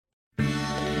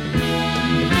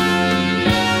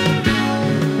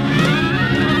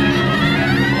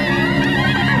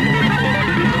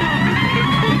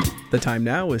The time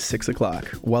now is 6 o'clock.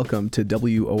 Welcome to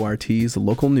WORT's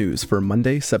local news for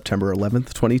Monday, September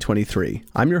 11th, 2023.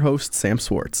 I'm your host, Sam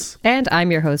Swartz. And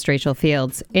I'm your host, Rachel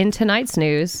Fields. In tonight's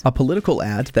news, a political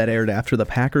ad that aired after the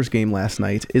Packers game last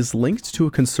night is linked to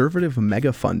a conservative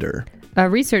mega-funder. A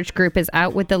research group is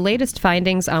out with the latest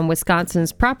findings on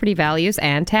Wisconsin's property values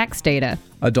and tax data.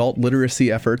 Adult literacy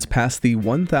efforts passed the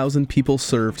 1,000 people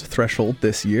served threshold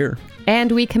this year.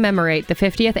 And we commemorate the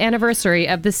 50th anniversary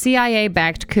of the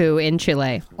CIA-backed coup in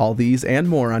Chile. All these and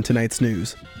more on tonight's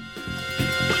news.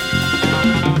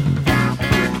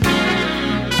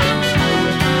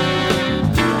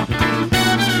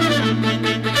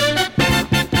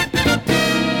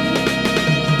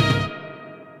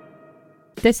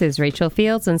 This is Rachel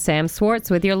Fields and Sam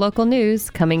Swartz with your local news,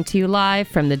 coming to you live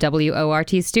from the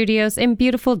WORT studios in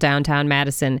beautiful downtown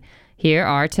Madison. Here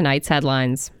are tonight's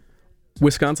headlines.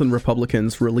 Wisconsin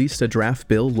Republicans released a draft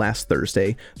bill last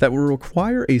Thursday that will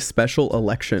require a special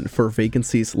election for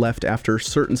vacancies left after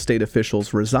certain state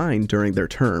officials resign during their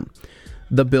term.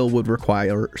 The bill would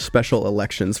require special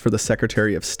elections for the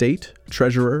Secretary of State,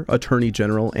 Treasurer, Attorney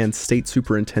General, and State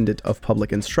Superintendent of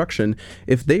Public Instruction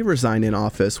if they resign in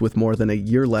office with more than a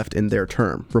year left in their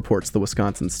term, reports the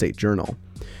Wisconsin State Journal.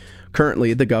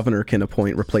 Currently, the governor can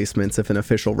appoint replacements if an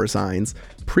official resigns.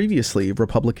 Previously,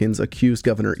 Republicans accused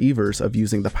Governor Evers of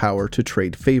using the power to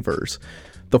trade favors.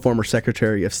 The former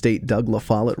Secretary of State Doug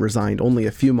LaFollette resigned only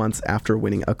a few months after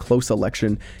winning a close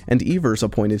election, and Evers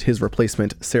appointed his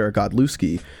replacement, Sarah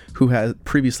Godlewski, who had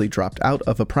previously dropped out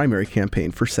of a primary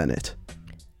campaign for Senate.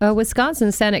 A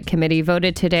Wisconsin Senate committee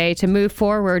voted today to move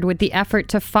forward with the effort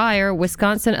to fire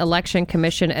Wisconsin Election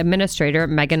Commission Administrator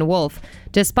Megan Wolf,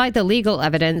 despite the legal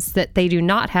evidence that they do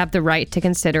not have the right to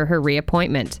consider her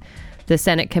reappointment. The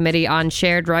Senate Committee on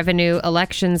Shared Revenue,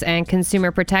 Elections, and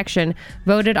Consumer Protection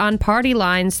voted on party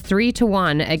lines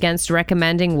 3-1 against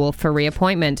recommending Wolf for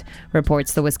reappointment,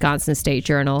 reports the Wisconsin State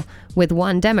Journal, with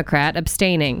one Democrat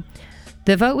abstaining.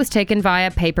 The vote was taken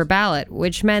via paper ballot,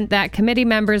 which meant that committee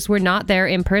members were not there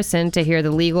in person to hear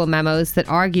the legal memos that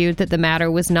argued that the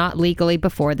matter was not legally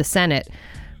before the Senate.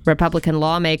 Republican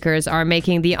lawmakers are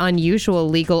making the unusual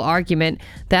legal argument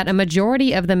that a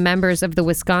majority of the members of the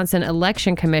Wisconsin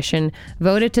Election Commission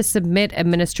voted to submit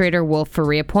Administrator Wolf for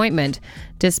reappointment,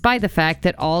 despite the fact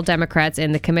that all Democrats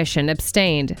in the commission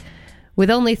abstained.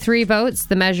 With only 3 votes,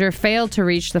 the measure failed to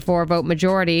reach the 4-vote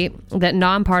majority that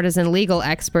nonpartisan legal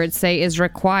experts say is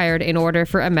required in order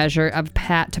for a measure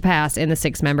to pass in the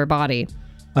 6-member body.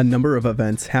 A number of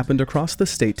events happened across the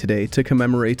state today to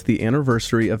commemorate the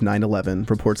anniversary of 9/11,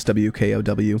 reports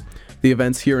WKOW. The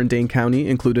events here in Dane County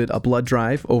included a blood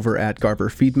drive over at Garver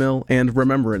Feed Mill and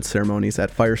remembrance ceremonies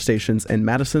at fire stations in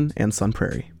Madison and Sun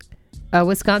Prairie. A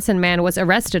Wisconsin man was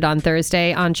arrested on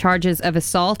Thursday on charges of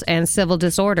assault and civil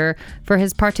disorder for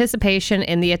his participation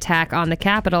in the attack on the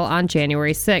Capitol on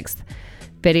January 6th.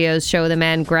 Videos show the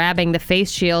man grabbing the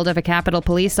face shield of a Capitol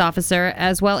police officer,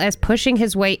 as well as pushing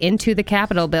his way into the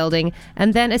Capitol building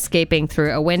and then escaping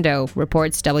through a window,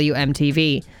 reports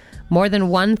WMTV. More than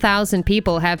 1,000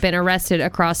 people have been arrested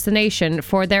across the nation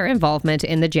for their involvement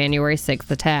in the January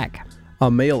 6th attack. A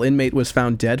male inmate was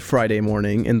found dead Friday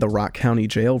morning in the Rock County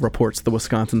Jail, reports the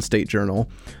Wisconsin State Journal.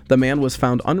 The man was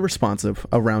found unresponsive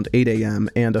around 8 a.m.,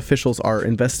 and officials are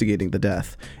investigating the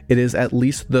death. It is at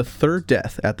least the 3rd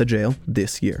death at the jail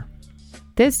this year.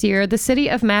 This year, the city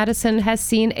of Madison has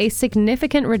seen a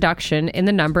significant reduction in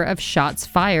the number of shots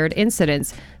fired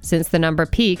incidents since the number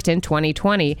peaked in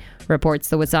 2020, reports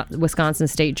the Wisconsin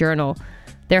State Journal.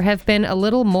 There have been a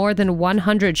little more than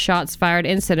 100 shots fired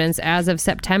incidents as of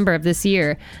September of this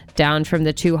year, down from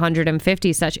the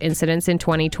 250 such incidents in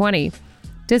 2020.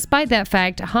 Despite that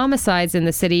fact, homicides in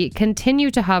the city continue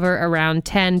to hover around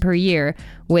 10 per year,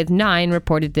 with 9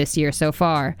 reported this year so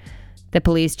far. The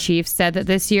police chief said that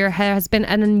this year has been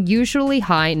an unusually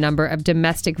high number of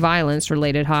domestic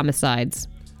violence-related homicides.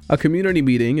 A community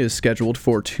meeting is scheduled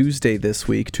for Tuesday this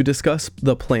week to discuss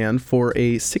the plan for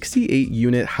a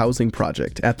 68-unit housing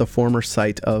project at the former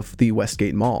site of the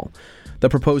Westgate Mall. The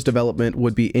proposed development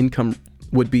would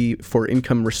be for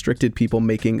income-restricted people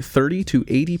making 30 to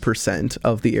 80%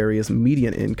 of the area's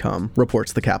median income,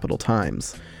 reports the Capital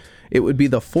Times. It would be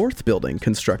the 4th building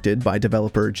constructed by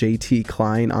developer J.T.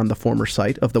 Klein on the former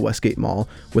site of the Westgate Mall,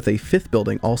 with a 5th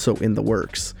building also in the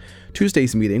works.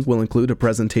 Tuesday's meeting will include a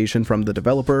presentation from the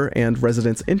developer, and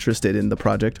residents interested in the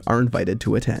project are invited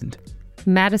to attend.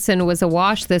 Madison was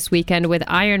awash this weekend with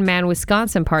Ironman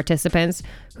Wisconsin participants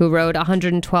who rode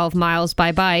 112 miles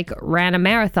by bike, ran a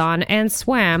marathon, and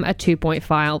swam a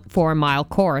 2.4-mile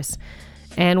course.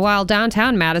 And while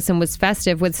downtown Madison was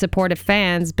festive with supportive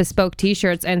fans, bespoke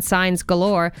t-shirts, and signs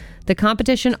galore, the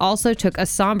competition also took a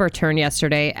somber turn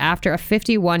yesterday after a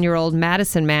 51-year-old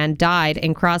Madison man died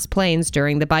in Cross Plains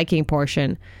during the biking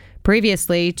portion.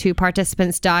 Previously, 2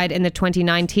 participants died in the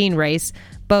 2019 race,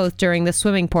 both during the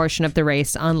swimming portion of the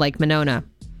race on Lake Monona.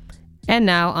 And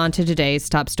now on to today's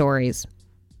top stories.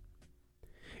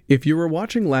 If you were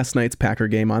watching last night's Packer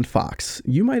game on Fox,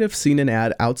 you might have seen an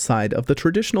ad outside of the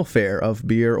traditional fare of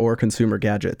beer or consumer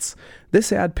gadgets.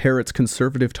 This ad parrots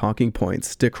conservative talking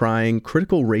points decrying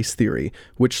critical race theory,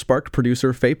 which sparked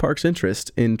producer Faye Park's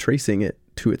interest in tracing it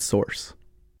to its source.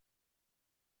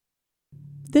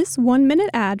 This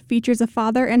 1-minute ad features a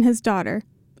father and his daughter,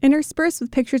 interspersed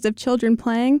with pictures of children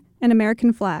playing and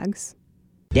American flags.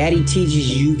 Daddy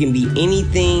teaches you can be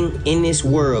anything in this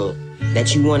world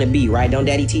that you want to be, right? Don't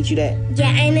Daddy teach you that?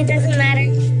 Yeah, and it doesn't matter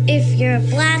if you're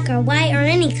black or white or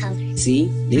any color. See,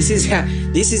 this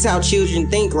is how children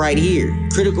think right here.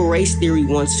 Critical race theory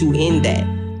wants to end that.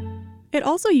 It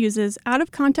also uses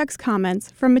out-of-context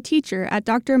comments from a teacher at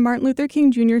Dr. Martin Luther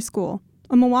King Jr. School,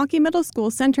 a Milwaukee middle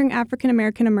school centering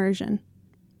African-American immersion.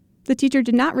 The teacher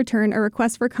did not return a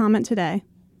request for comment today.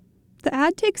 The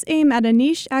ad takes aim at a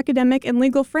niche academic and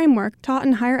legal framework taught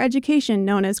in higher education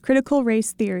known as critical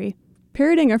race theory,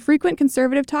 parroting a frequent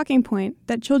conservative talking point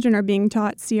that children are being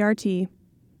taught CRT.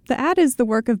 The ad is the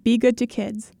work of Be Good to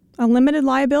Kids, a limited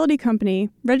liability company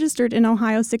registered in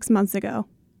Ohio 6 months ago.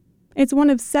 It's one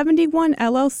of 71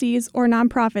 LLCs or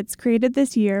nonprofits created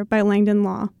this year by Langdon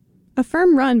Law, a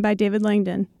firm run by David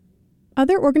Langdon.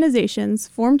 Other organizations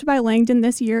formed by Langdon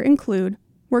this year include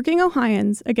Working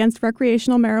Ohioans Against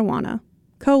Recreational Marijuana,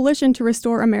 Coalition to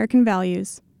Restore American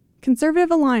Values, Conservative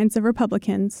Alliance of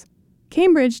Republicans,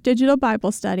 Cambridge Digital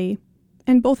Bible Study,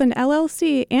 and both an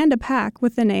LLC and a PAC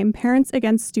with the name Parents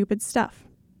Against Stupid Stuff.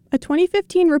 A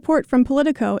 2015 report from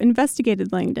Politico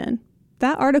investigated Langdon.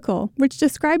 That article, which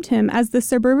described him as the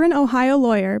suburban Ohio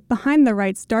lawyer behind the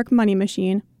right's dark money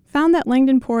machine, found that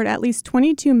Langdon poured at least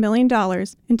 $22 million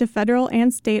into federal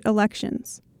and state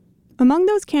elections. Among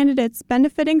those candidates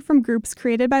benefiting from groups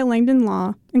created by Langdon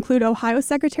Law include Ohio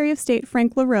Secretary of State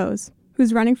Frank LaRose,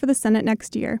 who's running for the Senate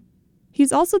next year.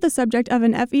 He's also the subject of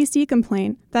an FEC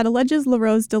complaint that alleges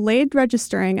LaRose delayed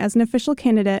registering as an official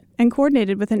candidate and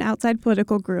coordinated with an outside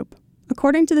political group.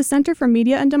 According to the Center for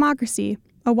Media and Democracy,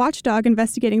 a watchdog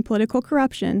investigating political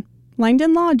corruption,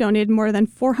 Langdon Law donated more than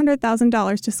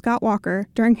 $400,000 to Scott Walker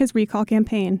during his recall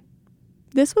campaign.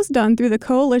 This was done through the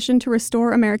Coalition to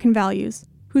Restore American Values,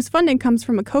 whose funding comes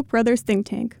from a Koch brothers think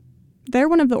tank. They're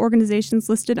one of the organizations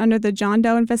listed under the John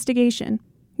Doe investigation,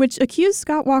 which accused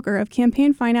Scott Walker of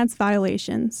campaign finance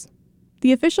violations.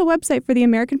 The official website for the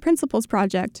American Principles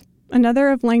Project, another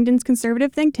of Langdon's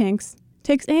conservative think tanks,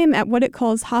 takes aim at what it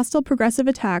calls hostile progressive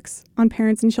attacks on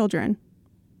parents and children.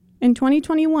 In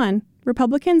 2021,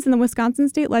 Republicans in the Wisconsin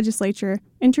state legislature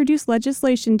introduced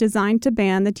legislation designed to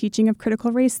ban the teaching of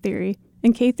critical race theory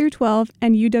in K-12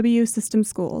 and UW system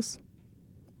schools.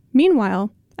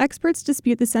 Meanwhile, experts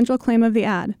dispute the central claim of the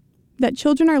ad, that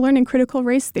children are learning critical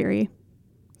race theory.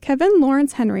 Kevin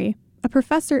Lawrence Henry, a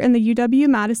professor in the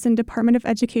UW-Madison Department of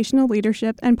Educational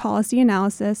Leadership and Policy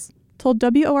Analysis, told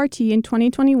WORT in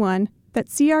 2021 that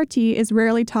CRT is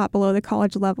rarely taught below the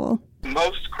college level.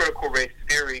 Most critical race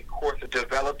theory courses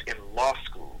developed in law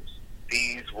schools.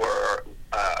 These were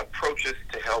approaches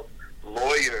to help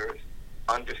lawyers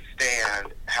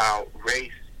understand how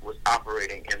race was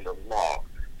operating in the law.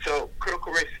 So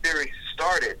critical race theory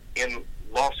started in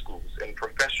law schools, in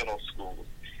professional schools,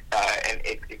 and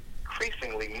it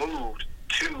increasingly moved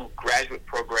to graduate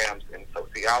programs in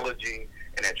sociology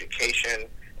and education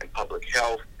and public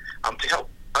health to help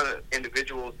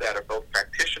individuals that are both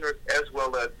practitioners as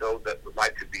well as those that would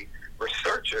like to be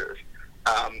researchers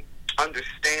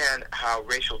understand how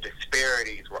racial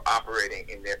disparities were operating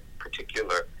in their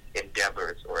particular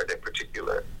endeavors or their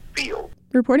particular field.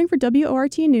 Reporting for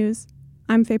WORT News,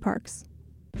 I'm Faye Parks.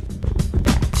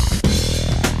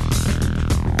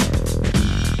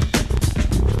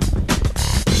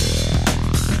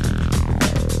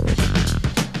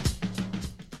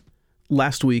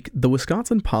 Last week, the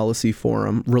Wisconsin Policy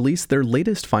Forum released their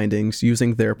latest findings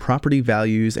using their property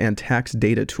values and tax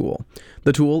data tool.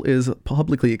 The tool is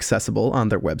publicly accessible on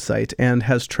their website and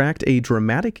has tracked a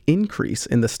dramatic increase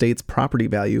in the state's property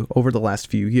value over the last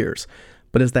few years.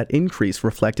 But is that increase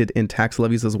reflected in tax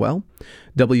levies as well?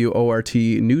 WORT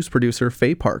news producer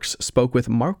Faye Parks spoke with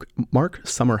Mark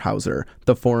Sommerhauser,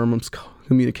 the forum's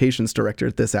communications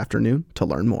director, this afternoon to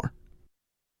learn more.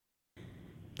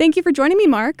 Thank you for joining me,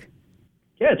 Mark.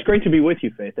 Yeah, it's great to be with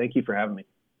you, Faye. Thank you for having me.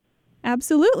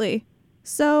 Absolutely.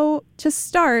 So, to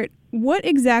start, What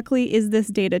exactly is this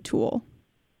data tool?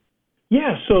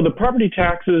 Yeah, so the property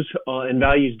taxes and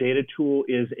values data tool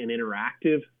is an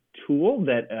interactive tool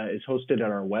that is hosted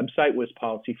at our website,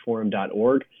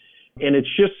 wispolicyforum.org. And it's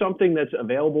just something that's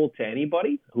available to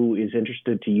anybody who is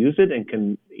interested to use it and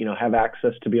can, have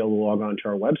access to be able to log on to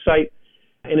our website.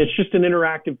 And it's just an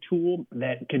interactive tool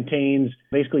that contains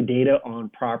basically data on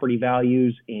property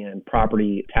values and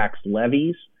property tax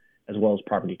levies, as well as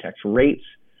property tax rates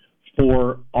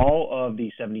for all of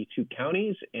the 72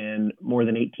 counties and more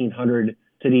than 1,800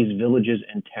 cities, villages,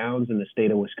 and towns in the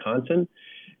state of Wisconsin.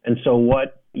 And so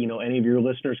what, any of your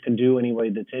listeners can do, anybody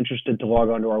that's interested to log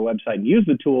onto our website and use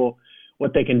the tool,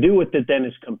 what they can do with it then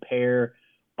is compare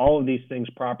all of these things,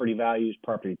 property values,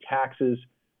 property taxes,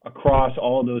 across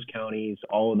all of those counties,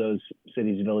 all of those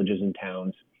cities, villages, and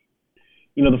towns.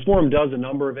 The forum does a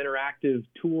number of interactive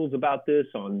tools about this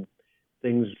on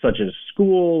things such as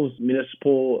schools,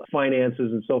 municipal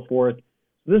finances, and so forth.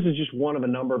 This is just one of a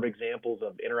number of examples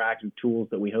of interactive tools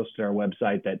that we host at our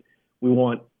website that we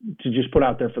want to just put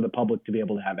out there for the public to be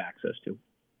able to have access to.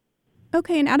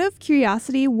 Okay, and out of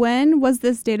curiosity, when was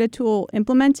this data tool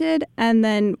implemented, and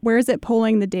then where is it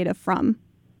pulling the data from?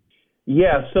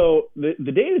 Yeah, so the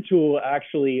data tool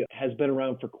actually has been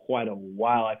around for quite a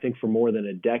while, I think for more than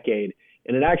a decade.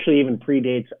 And it actually even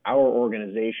predates our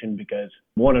organization because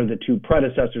one of the two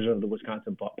predecessors of the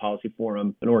Wisconsin Policy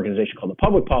Forum, an organization called the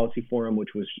Public Policy Forum, which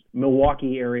was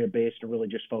Milwaukee area based and really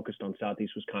just focused on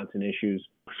Southeast Wisconsin issues,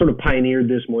 sort of pioneered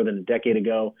this more than a decade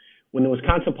ago. When the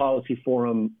Wisconsin Policy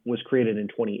Forum was created in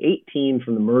 2018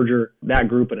 from the merger, that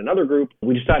group and another group,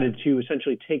 we decided to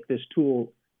essentially take this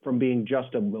tool from being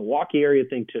just a Milwaukee area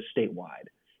thing to statewide,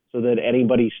 so that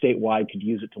anybody statewide could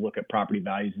use it to look at property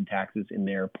values and taxes in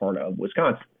their part of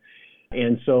Wisconsin.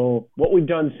 And so what we've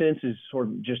done since is sort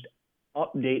of just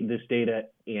update this data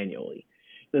annually.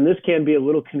 And this can be a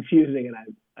little confusing,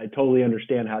 and I totally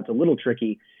understand how it's a little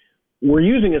tricky. We're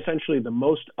using essentially the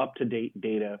most up-to-date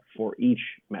data for each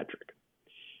metric.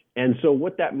 And so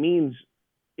what that means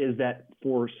is that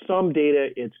for some data,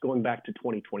 it's going back to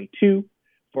 2022.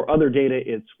 For other data,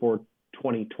 it's for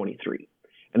 2023.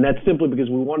 And that's simply because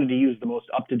we wanted to use the most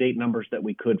up-to-date numbers that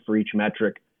we could for each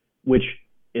metric, which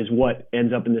is what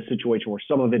ends up in this situation where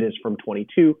some of it is from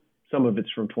 22, some of it's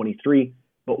from 23,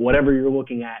 but whatever you're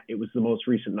looking at, it was the most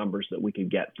recent numbers that we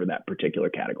could get for that particular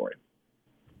category.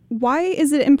 Why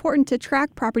is it important to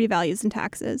track property values and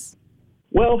taxes?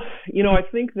 Well, I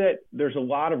think that there's a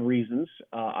lot of reasons.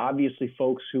 Obviously,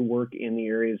 folks who work in the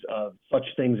areas of such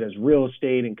things as real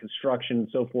estate and construction and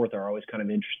so forth are always kind of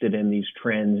interested in these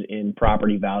trends in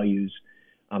property values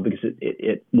because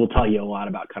it will tell you a lot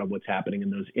about kind of what's happening in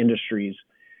those industries.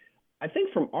 I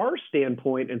think from our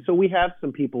standpoint, and so we have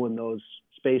some people in those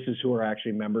spaces who are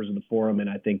actually members of the forum and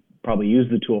I think probably use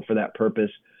the tool for that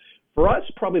purpose. For us,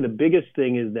 probably the biggest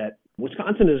thing is that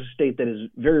Wisconsin is a state that is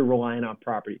very reliant on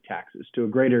property taxes to a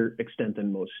greater extent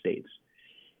than most states.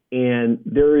 And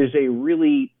there is a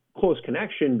really close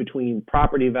connection between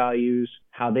property values,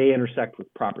 how they intersect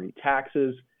with property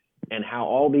taxes, and how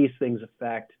all these things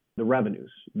affect the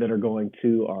revenues that are going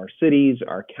to our cities,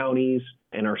 our counties,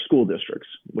 and our school districts,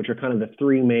 which are kind of the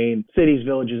three main cities,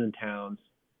 villages, and towns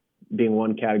being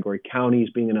one category, counties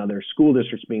being another, school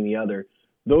districts being the other.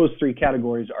 Those three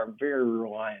categories are very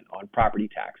reliant on property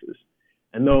taxes.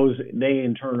 And those, they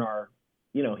in turn are,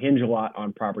 hinge a lot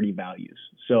on property values.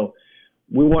 So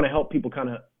we want to help people kind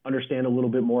of understand a little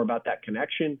bit more about that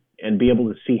connection and be able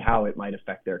to see how it might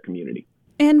affect their community.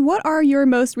 And what are your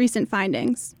most recent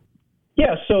findings?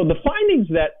 Yeah, so the findings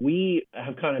that we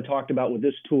have kind of talked about with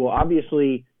this tool,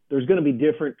 obviously there's going to be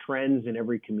different trends in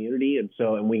every community.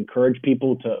 And we encourage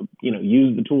people to,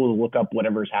 use the tool to look up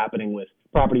whatever's happening with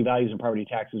property values and property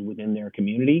taxes within their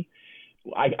community.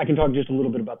 I can talk just a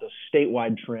little bit about those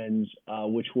statewide trends,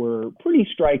 which were pretty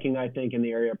striking, I think, in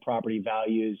the area of property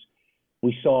values.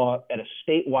 We saw at a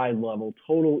statewide level,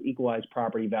 total equalized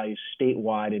property values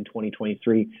statewide in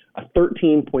 2023, a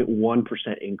 13.1%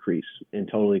 increase in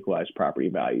total equalized property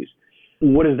values.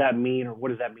 What does that mean, or what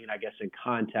does that mean, I guess, in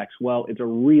context? Well, it's a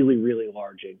really, really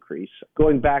large increase.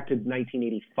 Going back to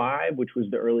 1985, which was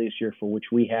the earliest year for which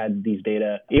we had these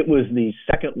data, it was the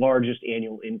second largest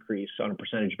annual increase on a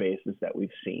percentage basis that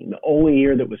we've seen. The only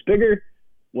year that was bigger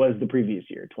was the previous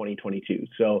year, 2022.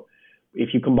 So if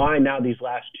you combine now these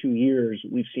last 2 years,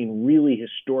 we've seen really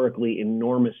historically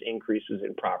enormous increases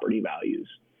in property values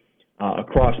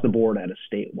across the board at a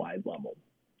statewide level.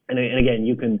 And again,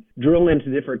 you can drill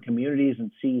into different communities and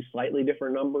see slightly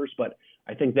different numbers, but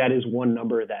I think that is one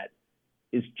number that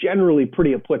is generally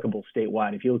pretty applicable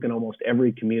statewide. If you look at almost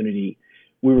every community,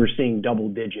 we were seeing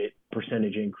double-digit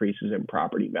percentage increases in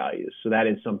property values. So that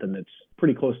is something that's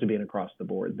pretty close to being across the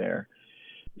board there.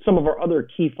 Some of our other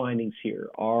key findings here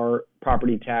are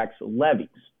property tax levies.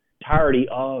 Entirety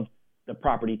of the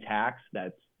property tax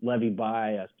that's levied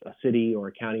by a city or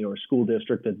a county or a school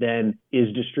district that then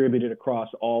is distributed across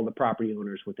all the property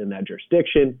owners within that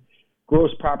jurisdiction. Gross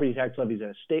property tax levies at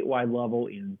a statewide level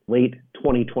in late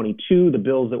 2022, the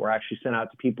bills that were actually sent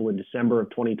out to people in December of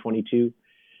 2022,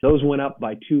 those went up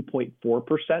by 2.4%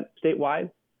 statewide.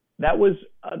 That was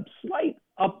a slight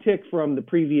uptick from the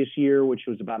previous year, which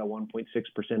was about a 1.6%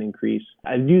 increase.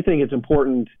 I do think it's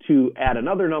important to add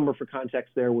another number for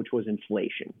context there, which was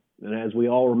inflation. And as we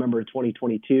all remember, in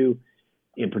 2022,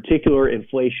 in particular,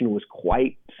 inflation was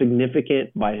quite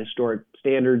significant by historic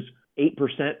standards. 8%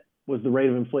 was the rate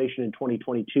of inflation in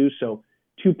 2022. So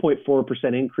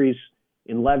 2.4% increase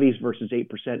in levies versus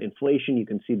 8% inflation. You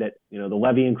can see that, the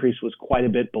levy increase was quite a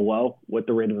bit below what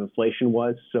the rate of inflation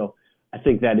was. So I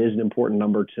think that is an important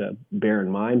number to bear in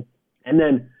mind. And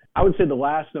then I would say the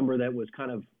last number that was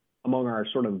kind of among our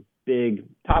sort of big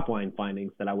top line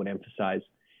findings that I would emphasize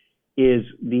is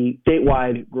the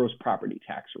statewide gross property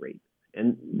tax rate.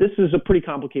 And this is a pretty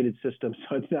complicated system,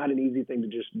 so it's not an easy thing to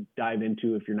just dive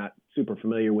into if you're not super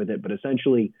familiar with it. But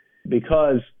essentially,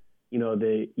 because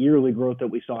the yearly growth that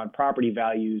we saw in property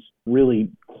values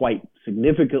really quite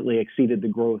significantly exceeded the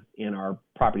growth in our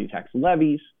property tax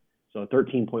levies, so a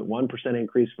 13.1%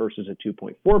 increase versus a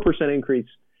 2.4% increase.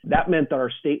 That meant that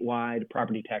our statewide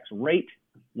property tax rate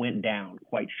went down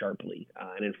quite sharply.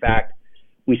 And in fact,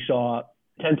 we saw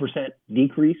a 10%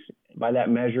 decrease by that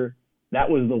measure. That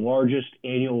was the largest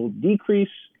annual decrease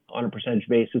on a percentage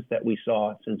basis that we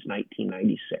saw since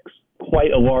 1996.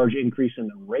 Quite a large increase in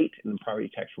the rate, in the property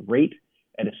tax rate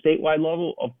at a statewide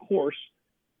level. Of course,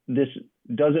 this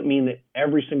doesn't mean that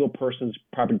every single person's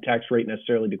property tax rate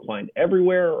necessarily declined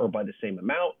everywhere or by the same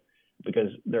amount, because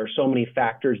there are so many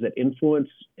factors that influence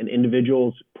an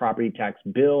individual's property tax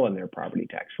bill and their property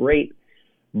tax rate.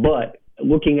 But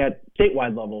looking at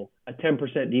statewide level, a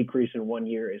 10% decrease in 1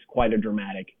 year is quite a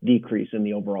dramatic decrease in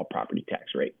the overall property tax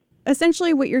rate.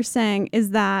 Essentially, what you're saying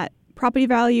is that property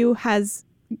value has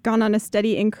gone on a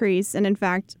steady increase and, in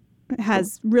fact,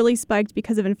 has really spiked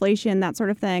because of inflation, that sort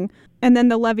of thing. And then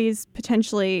the levies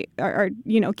potentially are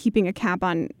keeping a cap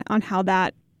on how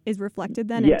that is reflected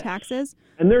then in taxes.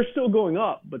 And they're still going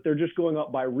up, but they're just going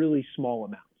up by really small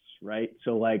amounts, right?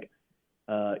 So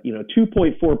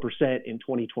 2.4% in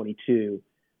 2022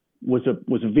 was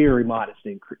a very modest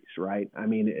increase, right? I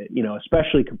mean,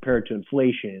 especially compared to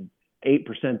inflation,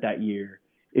 8% that year.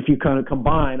 If you kind of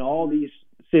combine all these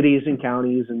cities and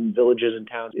counties and villages and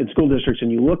towns and school districts,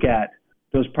 and you look at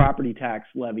those property tax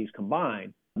levies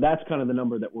combined, that's kind of the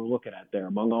number that we're looking at there.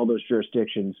 Among all those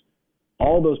jurisdictions,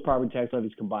 all those property tax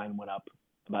levies combined went up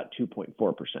about 2.4%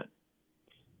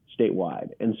 statewide.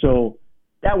 And so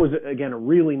that was, again, a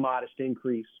really modest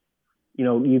increase.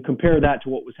 You compare that to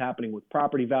what was happening with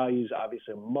property values,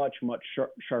 obviously a much, much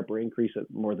sharper increase at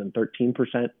more than 13%.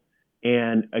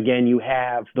 And again, you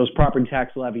have those property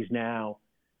tax levies now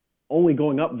only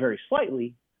going up very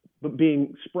slightly, but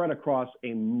being spread across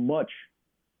a much,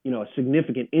 a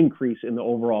significant increase in the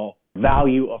overall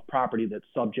value of property that's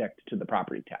subject to the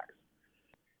property tax.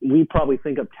 We probably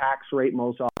think of tax rate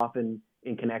most often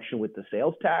in connection with the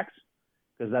sales tax,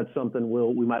 because that's something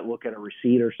we might look at a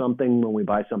receipt or something when we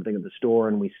buy something at the store,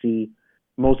 and we see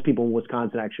most people in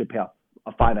Wisconsin actually pay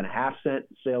a 5.5 cent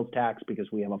sales tax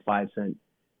because we have a 5 cent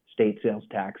state sales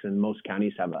tax, and most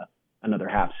counties have another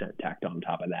 0.5 cent tacked on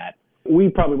top of that. We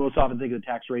probably most often think of the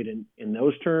tax rate in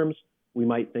those terms. We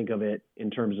might think of it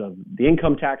in terms of the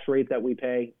income tax rate that we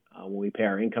pay when we pay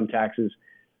our income taxes.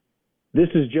 This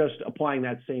is just applying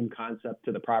that same concept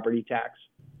to the property tax.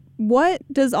 What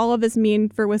does all of this mean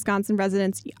for Wisconsin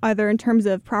residents, either in terms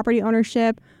of property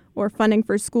ownership or funding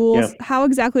for schools? Yeah. How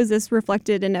exactly is this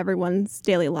reflected in everyone's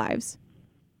daily lives?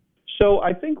 So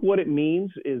I think what it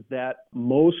means is that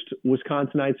most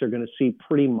Wisconsinites are going to see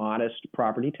pretty modest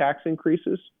property tax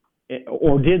increases,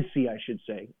 or did see, I should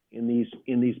say, in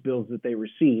these bills that they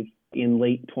received in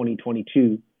late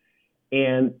 2022.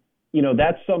 And,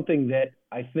 that's something that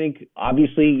I think,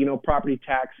 obviously, property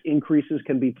tax increases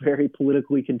can be very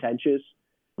politically contentious.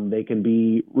 They can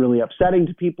be really upsetting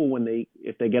to people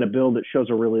if they get a bill that shows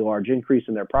a really large increase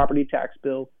in their property tax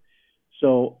bill.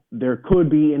 So there could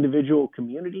be individual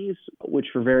communities which,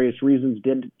 for various reasons,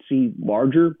 did see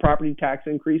larger property tax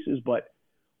increases, but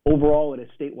overall, at a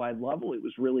statewide level, it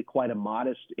was really quite a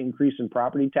modest increase in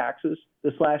property taxes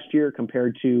this last year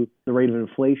compared to the rate of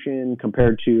inflation,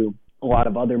 compared to a lot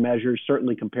of other measures,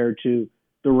 certainly compared to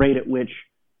the rate at which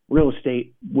real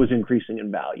estate was increasing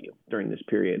in value during this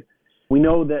period. We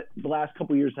know that the last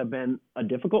couple of years have been a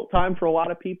difficult time for a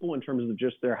lot of people in terms of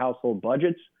just their household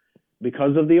budgets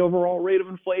because of the overall rate of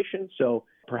inflation. So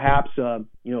perhaps, a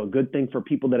good thing for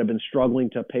people that have been struggling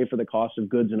to pay for the cost of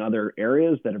goods in other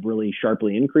areas that have really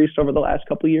sharply increased over the last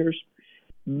couple of years.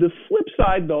 The flip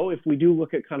side, though, if we do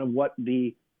look at kind of what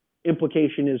the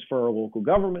implication is for our local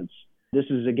governments, this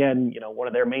is, again, one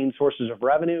of their main sources of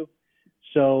revenue.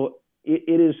 So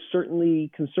it is certainly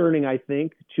concerning, I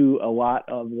think, to a lot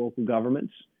of local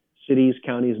governments, cities,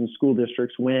 counties, and school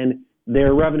districts when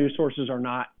their revenue sources are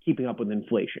not keeping up with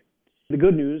inflation. The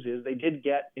good news is they did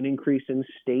get an increase in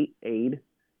state aid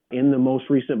in the most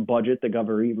recent budget that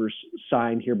Governor Evers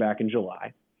signed here back in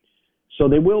July. So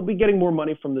they will be getting more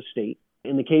money from the state.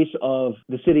 In the case of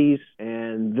the cities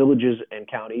and villages and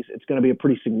counties, it's going to be a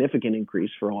pretty significant increase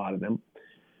for a lot of them.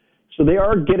 So they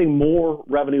are getting more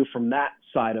revenue from that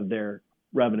side of their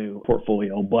revenue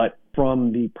portfolio. But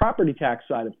from the property tax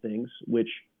side of things, which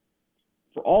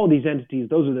for all of these entities,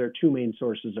 those are their two main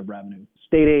sources of revenue,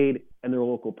 state aid and their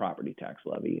local property tax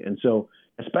levy. And so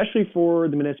especially for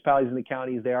the municipalities and the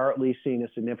counties, they are at least seeing a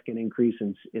significant increase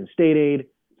in state aid,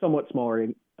 somewhat smaller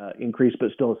increase,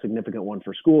 but still a significant one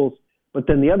for schools. But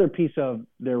then the other piece of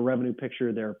their revenue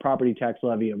picture, their property tax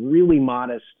levy, a really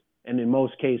modest and in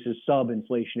most cases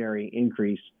sub-inflationary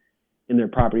increase in their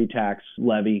property tax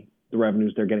levy, the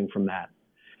revenues they're getting from that.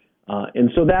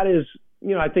 And so that is,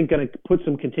 I think going to put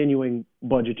some continuing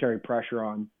budgetary pressure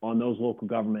on those local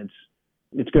governments.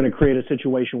 It's going to create a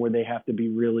situation where they have to be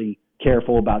really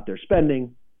careful about their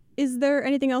spending. Is there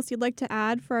anything else you'd like to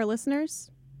add for our listeners?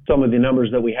 Some of the numbers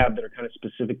that we have that are kind of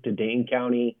specific to Dane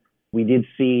County. We did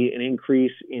see an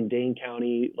increase in Dane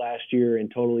County last year in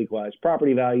total equalized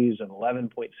property values of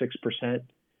 11.6%.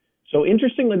 So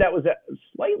interestingly, that was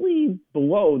slightly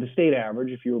below the state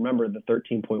average, if you remember the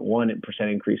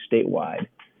 13.1% increase statewide.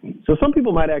 So some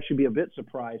people might actually be a bit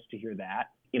surprised to hear that.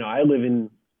 I live in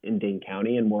Dane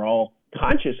County, and we're all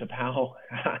conscious of how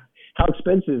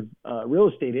expensive real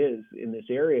estate is in this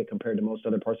area compared to most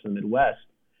other parts of the Midwest.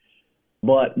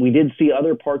 But we did see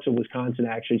other parts of Wisconsin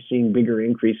actually seeing bigger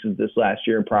increases this last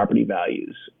year in property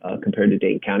values compared to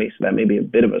Dane County. So that may be a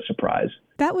bit of a surprise.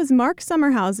 That was Mark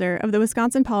Sommerhauser of the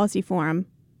Wisconsin Policy Forum.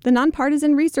 The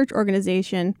nonpartisan research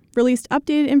organization released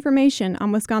updated information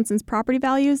on Wisconsin's property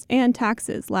values and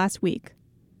taxes last week.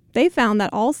 They found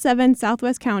that all 7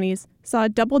 Southwest counties saw a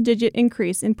double-digit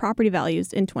increase in property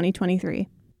values in 2023.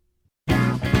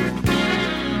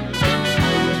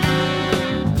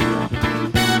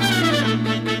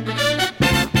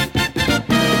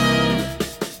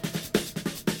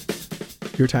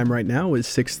 Your time right now is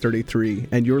 6:33,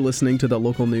 and you're listening to the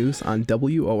local news on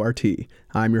WORT.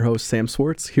 I'm your host, Sam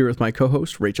Swartz, here with my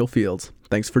co-host, Rachel Fields.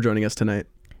 Thanks for joining us tonight.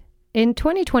 In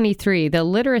 2023, the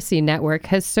Literacy Network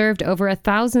has served over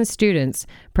 1,000 students,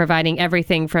 providing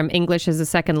everything from English as a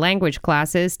second language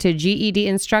classes to GED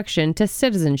instruction to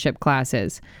citizenship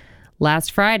classes.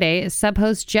 Last Friday,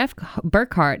 sub-host Jeff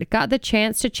Burkhart got the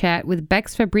chance to chat with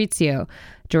Bex Fabrizio,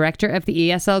 director of the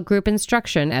ESL Group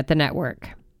Instruction at the network.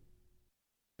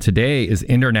 Today is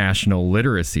International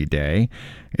Literacy Day.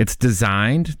 It's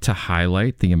designed to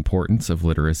highlight the importance of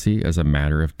literacy as a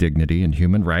matter of dignity and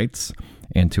human rights,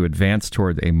 and to advance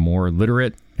toward a more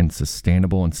literate and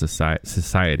sustainable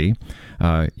society.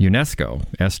 UNESCO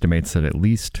estimates that at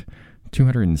least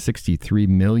 263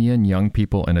 million young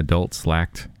people and adults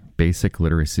lacked basic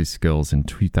literacy skills in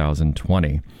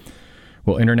 2020.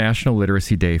 Well, International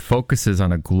Literacy Day focuses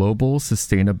on a global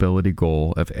sustainability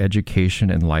goal of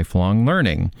education and lifelong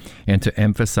learning, and to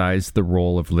emphasize the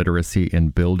role of literacy in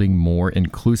building more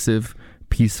inclusive,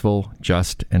 peaceful,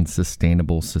 just, and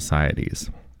sustainable societies.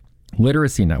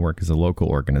 Literacy Network is a local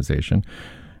organization,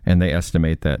 and they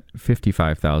estimate that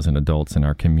 55,000 adults in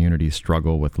our community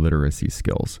struggle with literacy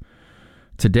skills.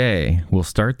 Today, we'll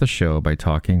start the show by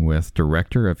talking with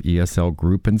Director of ESL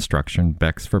Group Instruction,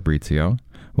 Bex Fabrizio.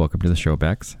 Welcome to the show,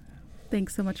 Bex.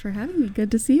 Thanks so much for having me.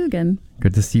 Good to see you again.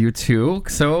 Good to see you too.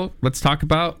 So let's talk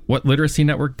about what Literacy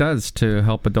Network does to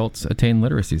help adults attain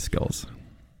literacy skills.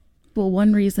 Well,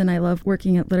 one reason I love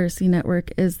working at Literacy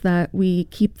Network is that we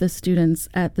keep the students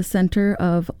at the center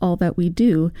of all that we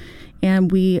do, and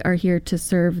we are here to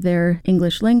serve their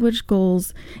English language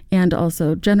goals and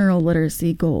also general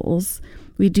literacy goals.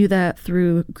 We do that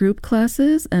through group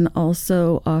classes and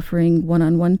also offering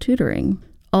one-on-one tutoring.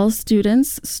 All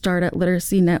students start at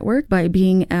Literacy Network by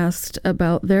being asked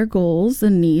about their goals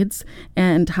and needs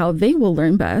and how they will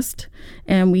learn best.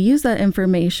 And we use that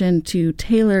information to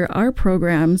tailor our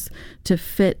programs to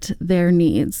fit their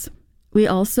needs. We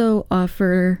also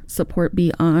offer support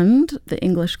beyond the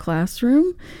English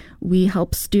classroom. We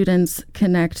help students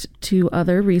connect to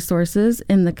other resources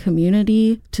in the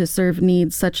community to serve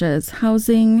needs such as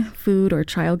housing, food, or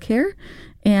childcare.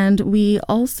 And we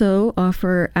also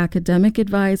offer academic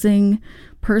advising,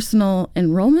 personal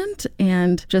enrollment,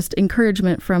 and just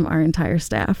encouragement from our entire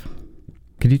staff.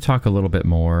 Could you talk a little bit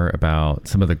more about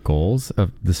some of the goals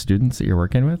of the students that you're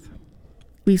working with?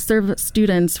 We serve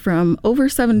students from over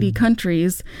 70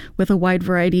 countries with a wide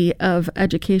variety of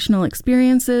educational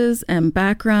experiences and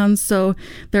backgrounds. So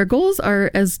their goals are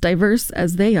as diverse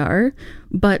as they are.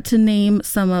 But to name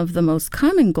some of the most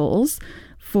common goals,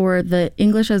 for the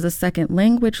English as a second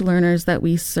language learners that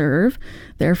we serve,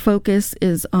 their focus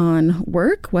is on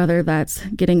work, whether that's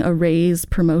getting a raise,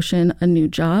 promotion, a new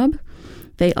job.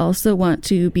 They also want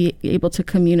to be able to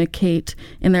communicate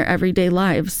in their everyday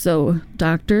lives. So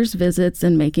doctor's visits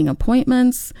and making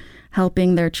appointments,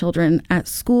 helping their children at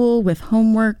school with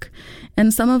homework.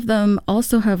 And some of them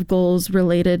also have goals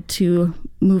related to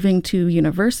moving to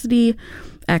university,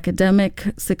 academic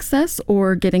success,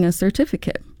 or getting a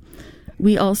certificate.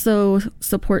 We also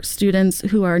support students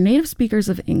who are native speakers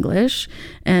of English,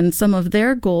 and some of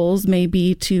their goals may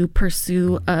be to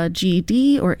pursue a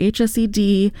GED or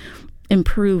HSED,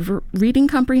 improve reading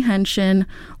comprehension,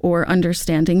 or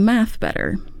understanding math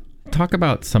better. Talk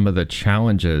about some of the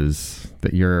challenges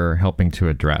that you're helping to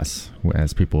address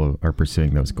as people are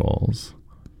pursuing those goals.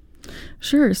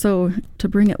 Sure. So to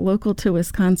bring it local to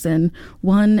Wisconsin,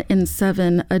 1 in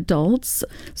 7 adults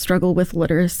struggle with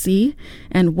literacy,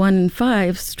 and 1 in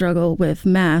 5 struggle with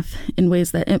math in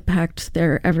ways that impact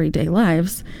their everyday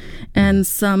lives. And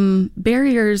some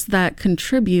barriers that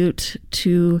contribute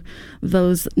to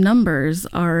those numbers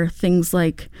are things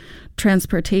like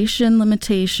transportation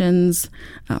limitations,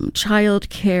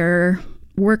 childcare,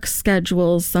 work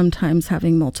schedules, sometimes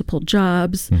having multiple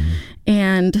jobs,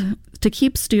 and to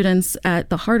keep students at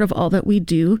the heart of all that we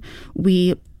do,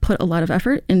 we put a lot of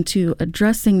effort into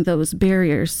addressing those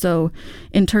barriers. So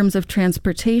in terms of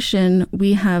transportation,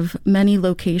 we have many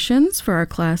locations for our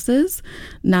classes,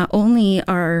 not only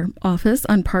our office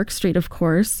on Park Street, of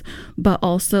course, but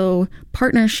also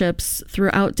partnerships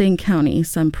throughout Dane County,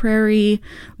 Sun Prairie,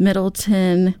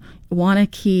 Middleton,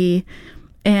 Waunakee.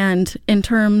 And in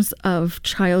terms of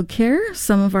childcare,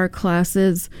 some of our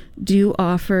classes do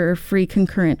offer free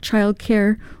concurrent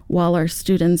childcare while our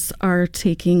students are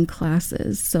taking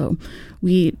classes. So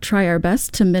we try our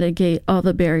best to mitigate all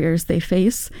the barriers they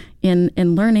face in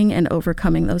learning and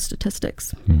overcoming those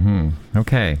statistics.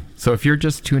 Okay. So if you're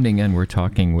just tuning in, we're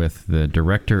talking with the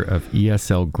Director of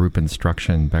ESL Group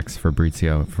Instruction, Bex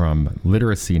Fabrizio from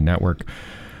Literacy Network.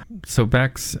 So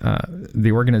Bex,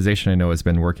 the organization I know has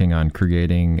been working on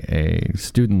creating a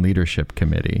student leadership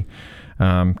committee.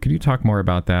 Could you talk more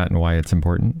about that and why it's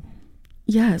important?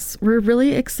 Yes, we're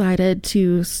really excited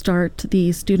to start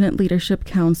the Student Leadership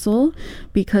Council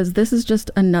because this is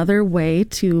just another way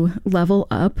to level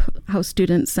up how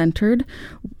student-centered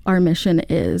our mission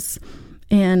is.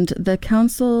 And the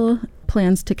council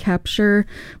plans to capture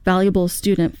valuable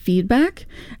student feedback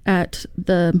at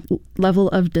the level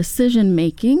of decision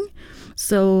making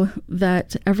so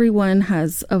that everyone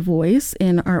has a voice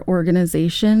in our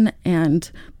organization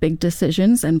and big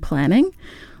decisions and planning.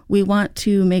 We want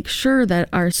to make sure that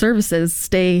our services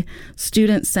stay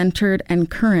student-centered and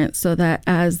current so that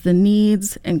as the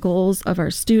needs and goals of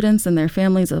our students and their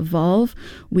families evolve,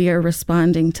 we are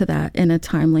responding to that in a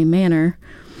timely manner.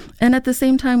 And at the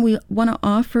same time, we want to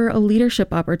offer a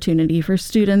leadership opportunity for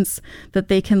students that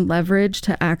they can leverage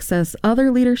to access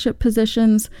other leadership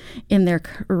positions in their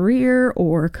career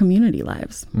or community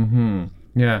lives.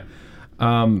 Yeah.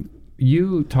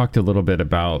 You talked a little bit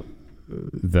about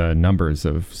the numbers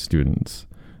of students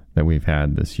that we've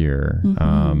had this year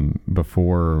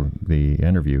before the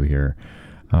interview here.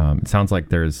 It sounds like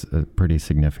there's a pretty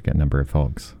significant number of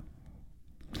folks.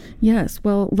 Yes.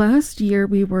 Well, last year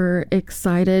we were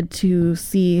excited to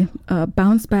see a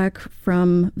bounce back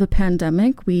from the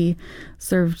pandemic. We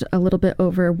served a little bit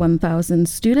over 1,000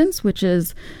 students, which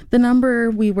is the number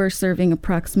we were serving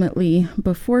approximately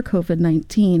before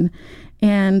COVID-19.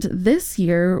 And this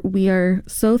year, we are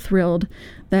so thrilled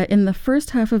that in the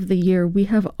first half of the year, we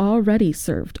have already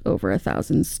served over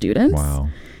 1,000 students. Wow.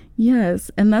 Yes,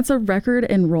 and that's a record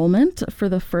enrollment for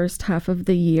the first half of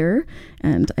the year.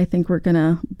 And I think we're going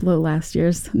to blow last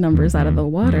year's numbers out of the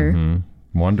water.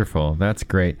 Wonderful. That's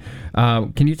great.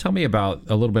 Can you tell me a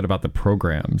little bit about the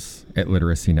programs at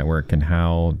Literacy Network and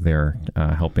how they're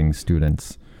helping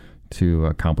students to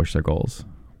accomplish their goals?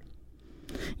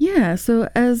 Yeah, so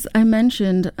as I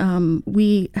mentioned,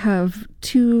 we have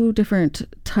two different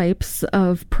types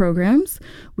of programs.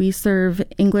 We serve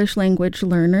English language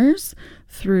learners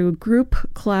through group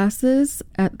classes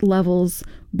at levels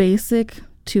basic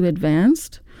to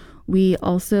advanced. We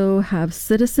also have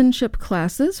citizenship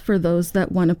classes for those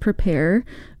that want to prepare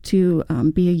to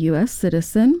be a U.S.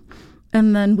 citizen.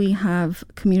 And then we have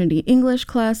community English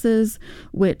classes,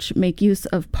 which make use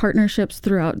of partnerships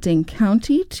throughout Dane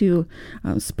County to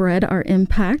spread our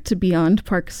impact beyond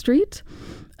Park Street.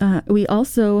 We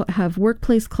also have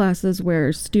workplace classes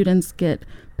where students get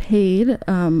paid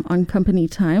on company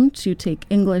time to take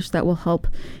English that will help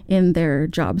in their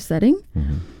job setting.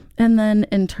 Mm-hmm. And then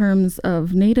in terms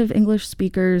of native English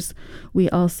speakers, we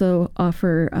also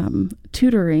offer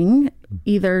tutoring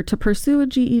either to pursue a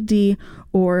GED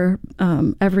or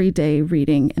everyday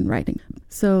reading and writing.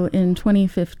 So in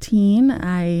 2015,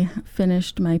 I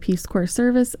finished my Peace Corps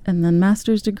service and then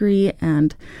master's degree,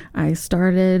 and I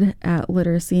started at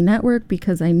Literacy Network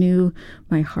because I knew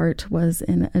my heart was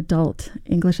in adult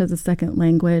English as a second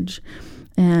language.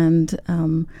 And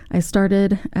I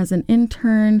started as an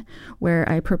intern where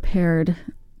I prepared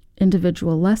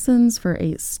individual lessons for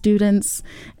 8 students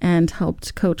and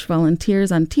helped coach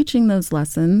volunteers on teaching those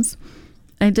lessons.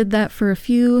 I did that for a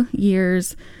few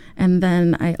years, and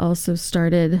then I also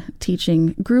started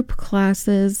teaching group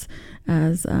classes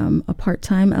as a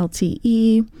part-time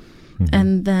LTE. Mm-hmm.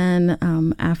 And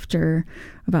then after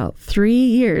about 3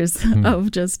 years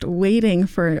of just waiting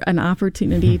for an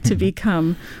opportunity to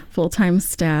become full-time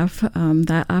staff,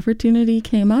 that opportunity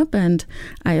came up and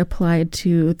I applied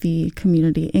to the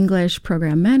Community English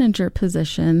Program Manager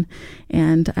position,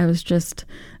 and I was just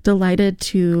delighted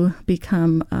to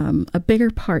become a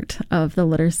bigger part of the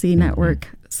Literacy Network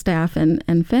staff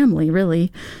and family,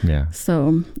 really. Yeah.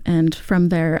 So, and from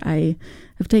there, I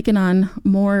have taken on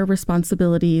more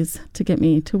responsibilities to get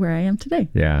me to where I am today.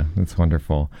 Yeah, that's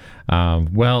wonderful.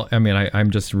 Well, I mean,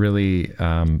 I'm just really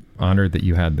honored that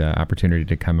you had the opportunity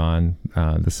to come on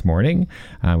this morning.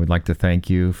 I would like to thank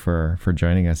you for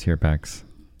joining us here, Bex.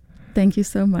 Thank you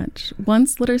so much.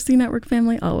 Once Literacy Network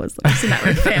family, always Literacy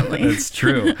Network family. That's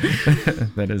true.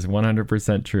 That is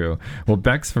 100% true. Well,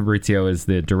 Bex Fabrizio is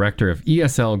the director of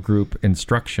ESL Group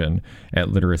Instruction at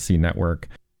Literacy Network.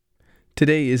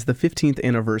 Today is the 15th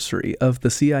anniversary of the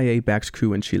CIA-backed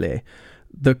coup in Chile.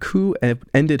 The coup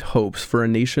ended hopes for a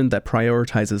nation that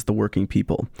prioritizes the working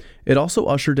people. It also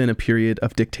ushered in a period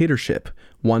of dictatorship,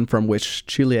 one from which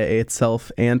Chile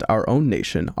itself and our own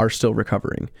nation are still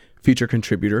recovering. Feature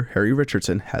contributor Harry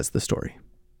Richardson has the story.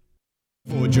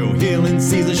 For Joe Hill and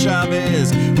Cesar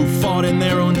Chavez, who fought in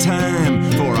their own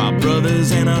time, for our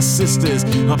brothers and our sisters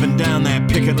up and down that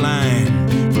picket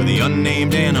line, for the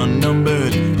unnamed and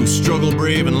unnumbered who struggle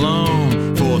brave and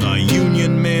long, for the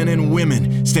Union men and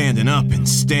women standing up and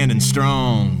standing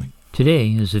strong. Today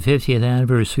is the 50th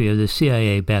anniversary of the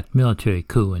CIA-backed military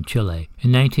coup in Chile.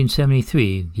 In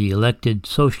 1973, the elected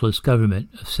socialist government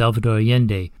of Salvador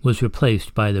Allende was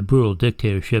replaced by the brutal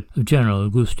dictatorship of General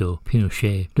Augusto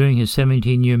Pinochet. During his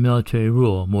 17-year military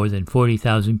rule, more than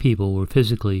 40,000 people were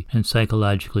physically and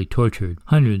psychologically tortured.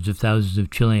 Hundreds of thousands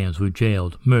of Chileans were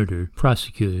jailed, murdered,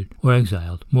 prosecuted, or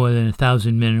exiled. More than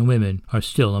 1,000 men and women are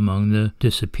still among the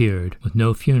disappeared, with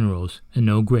no funerals and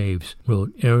no graves,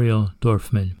 wrote Ariel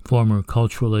Dorfman, former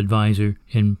cultural advisor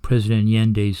in President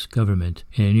Allende's government,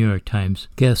 in a New York Times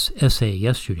guest essay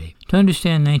yesterday. To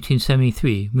understand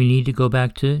 1973, we need to go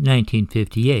back to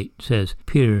 1958, says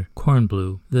Peter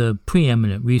Kornblue, the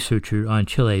preeminent researcher on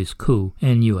Chile's coup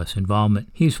and U.S. involvement.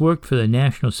 He's worked for the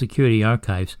National Security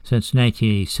Archives since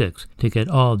 1986 to get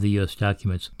all of the U.S.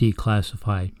 documents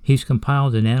declassified. He's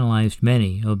compiled and analyzed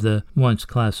many of the once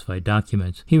classified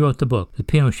documents. He wrote the book, The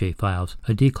Pinochet Files,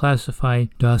 a declassified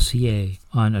dossier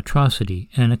on atrocity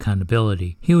and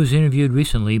accountability. He was interviewed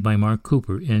recently by Mark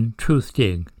Cooper in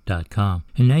truthdig.com.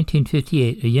 In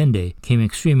 1958, Allende came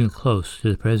extremely close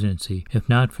to the presidency. If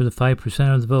not for the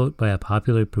 5% of the vote by a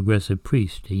popular progressive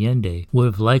priest, Allende would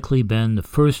have likely been the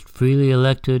first freely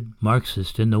elected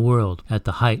Marxist in the world at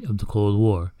the height of the Cold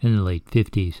War in the late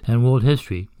 50s. And world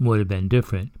history would have been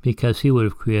different because he would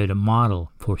have created a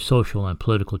model for social and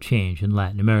political change in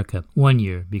Latin America 1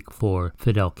 year before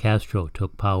Fidel Castro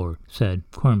took power, said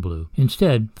Kornblue.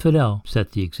 Instead, Fidel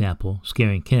set the example,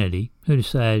 scaring Kennedy, who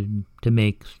decided to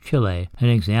make Chile an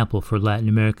example for Latin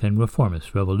American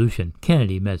reformist revolution.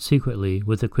 Kennedy met secretly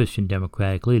with the Christian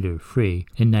Democratic leader, Free,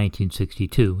 in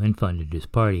 1962 and funded his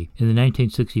party. In the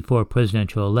 1964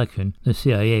 presidential election, the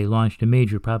CIA launched a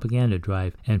major propaganda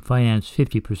drive and financed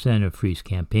 50% of Free's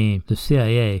campaign. The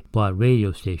CIA bought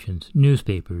radio stations,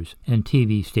 newspapers, and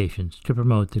TV stations to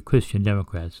promote the Christian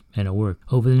Democrats, and it worked.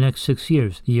 Over the next 6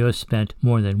 years, the U.S. spent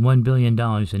more than $1 billion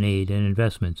in aid and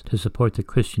investments to support the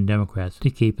Christian Democrats to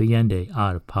keep Allende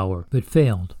out of power, but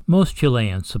failed. Most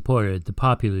Chileans supported the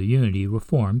popular unity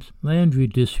reforms, land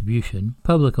redistribution,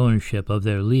 public ownership of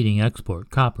their leading export,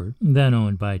 copper, then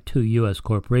owned by two U.S.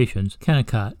 corporations,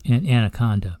 Kennecott and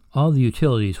Anaconda. All the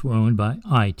utilities were owned by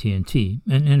IT&T,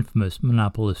 an infamous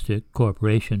monopolistic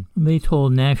corporation. They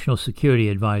told National Security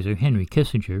Advisor Henry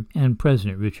Kissinger and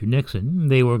President Richard Nixon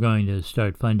they were going to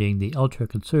start funding the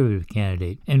ultra-conservative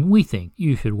candidate, and we think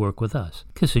you should work with us.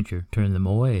 Kissinger turned them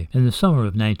away. In the summer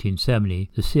of 1970,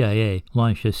 the CIA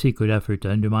launched a secret effort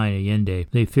to undermine Allende.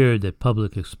 They feared that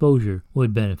public exposure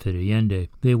would benefit Allende.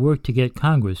 They worked to get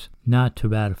Congress not to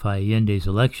ratify Allende's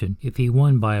election if he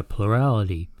won by a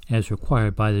plurality, as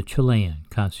required by the Chilean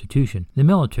Constitution. The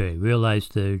military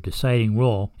realized their deciding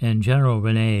role, and General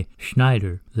René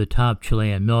Schneider, the top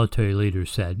Chilean military leader,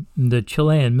 said, "The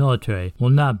Chilean military will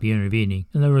not be intervening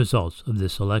in the results of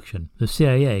this election." The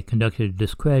CIA conducted a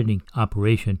discrediting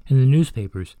operation in the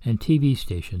newspapers and TV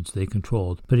stations they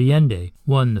controlled, but Allende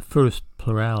won the first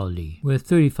plurality with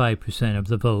 35% of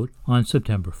the vote on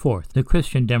September 4th. The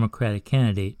Christian Democratic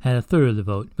candidate had a third of the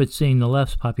vote, but seeing the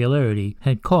left's popularity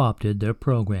had co-opted their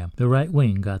program. The right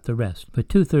wing got the rest, but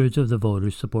 2/3 of the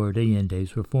voters supported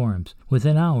Allende's reforms.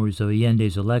 Within hours of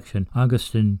Allende's election,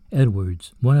 Augustin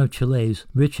Edwards, one of Chile's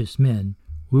richest men,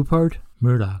 Rupert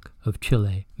Murdoch of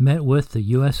Chile, met with the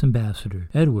U.S. ambassador.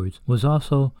 Edwards was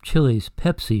also Chile's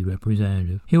Pepsi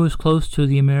representative. He was close to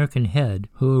the American head,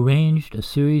 who arranged a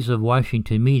series of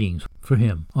Washington meetings for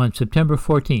him. On September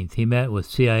 14th, he met with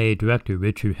CIA Director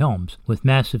Richard Helms with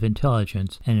massive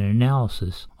intelligence and an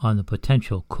analysis on the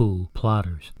potential coup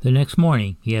plotters. The next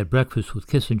morning, he had breakfast with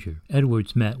Kissinger.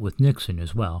 Edwards met with Nixon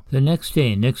as well. The next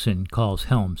day, Nixon calls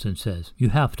Helms and says, "You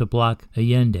have to block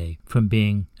Allende from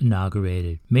being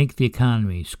inaugurated. Make the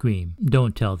economy scream.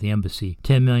 Don't tell the embassy.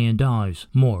 $10 million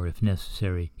more if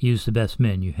necessary. Use the best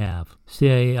men you have."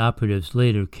 CIA operatives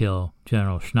later kill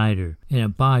General Schneider in a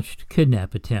botched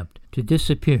kidnap attempt to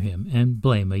disappear him and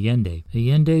blame Allende.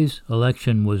 Allende's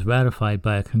election was ratified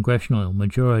by a congressional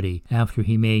majority after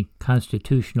he made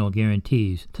constitutional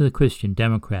guarantees to the Christian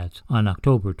Democrats on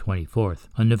October 24th.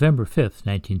 On November 5th,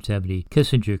 1970,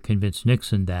 Kissinger convinced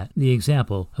Nixon that the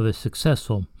example of a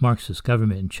successful Marxist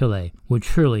government in Chile would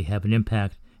surely have an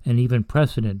impact and even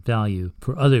precedent value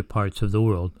for other parts of the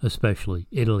world, especially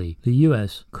Italy. The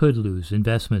U.S. could lose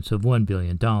investments of $1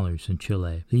 billion in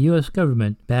Chile. The U.S.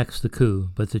 government backs the coup,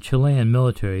 but the Chilean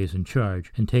military is in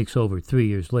charge and takes over 3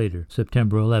 years later,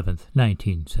 September 11th,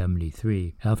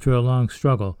 1973. After a long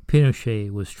struggle, Pinochet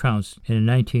was trounced in a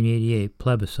 1988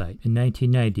 plebiscite. In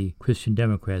 1990, Christian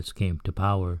Democrats came to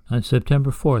power. On September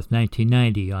 4th,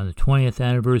 1990, on the 20th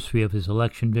anniversary of his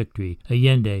election victory,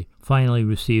 Allende finally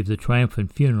received the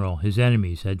triumphant funeral his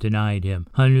enemies had denied him.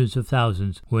 Hundreds of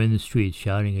thousands were in the streets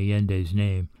shouting Allende's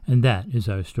name. And that is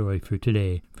our story for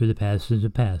today. For the Past is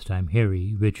the Past, I'm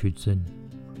Harry Richardson.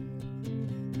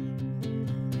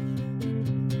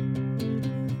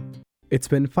 It's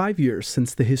been 5 years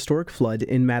since the historic flood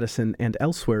in Madison and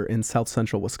elsewhere in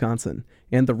south-central Wisconsin,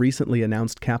 and the recently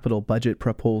announced capital budget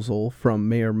proposal from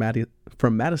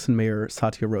Madison Mayor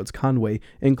Satya Rhodes Conway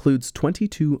includes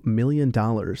 $22 million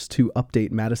to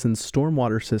update Madison's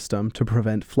stormwater system to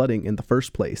prevent flooding in the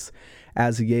first place.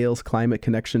 As Yale's Climate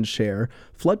Connections share,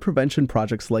 flood prevention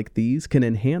projects like these can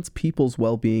enhance people's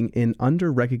well-being in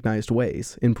under-recognized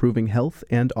ways, improving health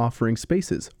and offering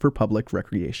spaces for public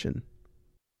recreation.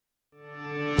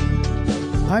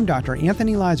 I'm Dr.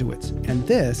 Anthony Lizowitz, and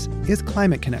this is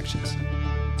Climate Connections.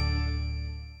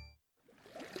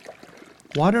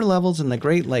 Water levels in the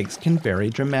Great Lakes can vary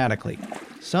dramatically.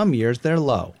 Some years they're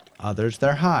low, others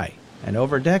they're high, and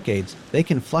over decades they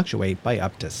can fluctuate by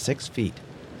up to 6 feet.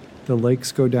 The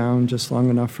lakes go down just long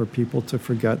enough for people to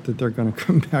forget that they're going to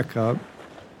come back up.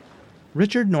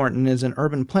 Richard Norton is an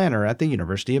urban planner at the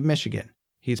University of Michigan.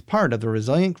 He's part of the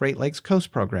Resilient Great Lakes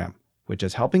Coast Program, which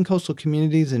is helping coastal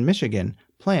communities in Michigan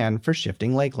plan for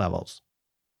shifting lake levels.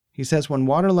 He says when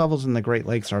water levels in the Great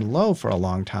Lakes are low for a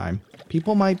long time,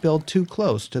 people might build too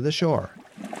close to the shore.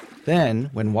 Then,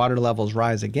 when water levels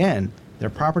rise again, their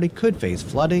property could face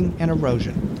flooding and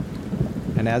erosion.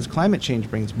 And as climate change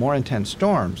brings more intense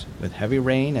storms, with heavy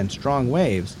rain and strong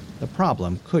waves, the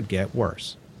problem could get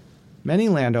worse. Many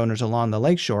landowners along the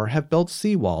lakeshore have built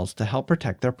seawalls to help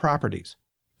protect their properties.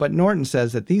 But Norton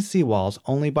says that these seawalls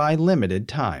only buy limited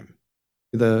time.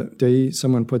 The day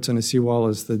someone puts in a seawall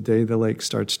is the day the lake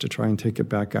starts to try and take it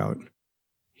back out.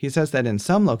 He says that in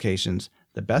some locations,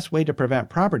 the best way to prevent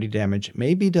property damage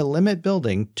may be to limit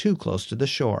building too close to the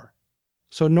shore.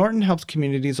 So Norton helps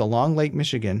communities along Lake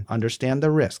Michigan understand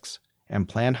the risks and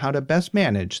plan how to best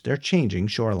manage their changing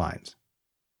shorelines.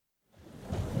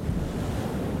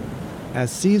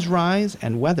 As seas rise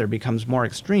and weather becomes more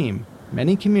extreme,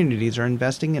 many communities are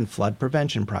investing in flood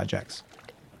prevention projects.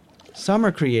 Some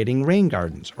are creating rain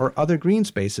gardens or other green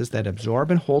spaces that absorb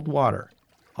and hold water.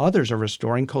 Others are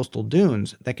restoring coastal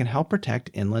dunes that can help protect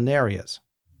inland areas.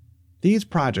 These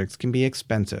projects can be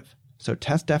expensive, so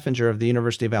Tess Deffinger of the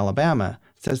University of Alabama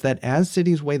says that as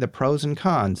cities weigh the pros and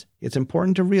cons, it's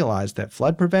important to realize that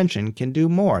flood prevention can do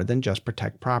more than just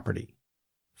protect property.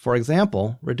 For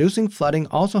example, reducing flooding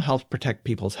also helps protect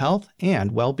people's health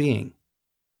and well-being.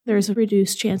 There's a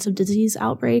reduced chance of disease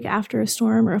outbreak after a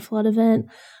storm or a flood event.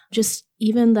 Just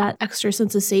even that extra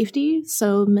sense of safety,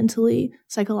 so mentally,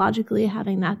 psychologically,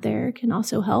 having that there can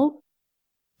also help.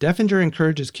 Deffinger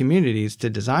encourages communities to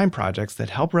design projects that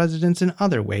help residents in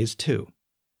other ways too.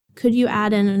 Could you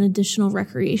add in an additional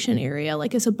recreation area,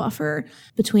 like as a buffer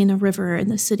between the river and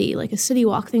the city, like a city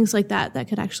walk, things like that, that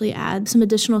could actually add some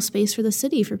additional space for the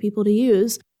city for people to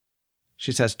use?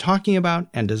 She says talking about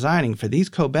and designing for these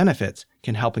co-benefits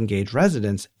can help engage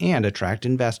residents and attract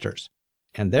investors.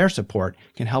 And their support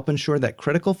can help ensure that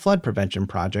critical flood prevention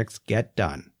projects get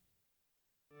done.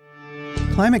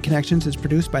 Climate Connections is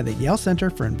produced by the Yale Center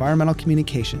for Environmental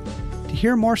Communication. To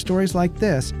hear more stories like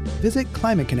this, visit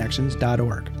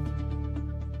climateconnections.org.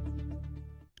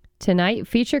 Tonight,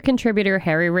 feature contributor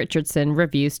Harry Richardson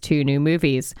reviews 2 new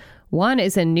movies. One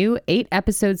is a new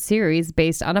 8-episode series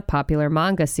based on a popular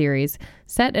manga series,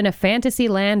 set in a fantasy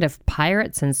land of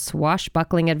pirates and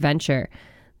swashbuckling adventure.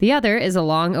 The other is a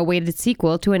long-awaited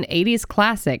sequel to an 80s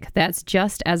classic that's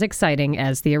just as exciting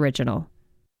as the original.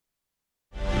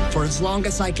 For as long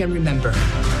as I can remember,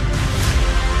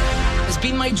 it's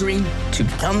been my dream to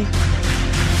become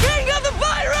King of the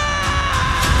Pirates!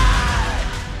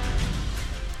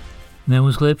 That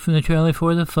was clip from the trailer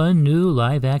for the fun new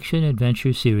live-action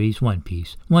adventure series One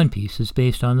Piece. One Piece is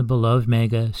based on the beloved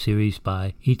manga series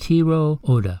by Eiichiro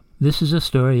Oda. This is a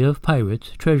story of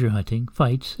pirates, treasure hunting,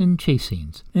 fights, and chase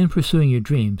scenes, and pursuing your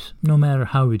dreams, no matter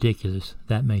how ridiculous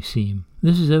that may seem.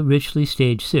 This is a richly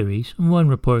staged series. One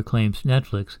report claims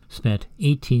Netflix spent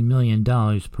 $18 million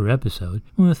per episode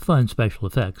with fun special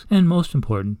effects, and most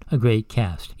important, a great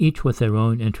cast, each with their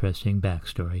own interesting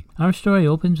backstory. Our story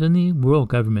opens in the world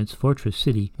government's fortress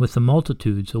city with the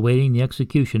multitudes awaiting the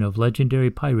execution of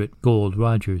legendary pirate Gold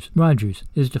Rogers. Rogers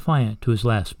is defiant to his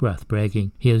last breath,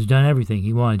 bragging he has done everything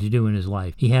he wanted to do in his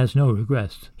life. He has no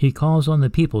regrets. He calls on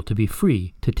the people to be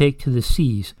free, to take to the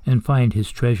seas and find his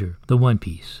treasure, the One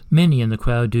Piece. Many in the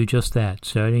crowd do just that,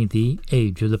 starting the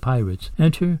Age of the Pirates.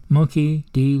 Enter Monkey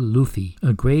D. Luffy,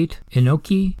 a great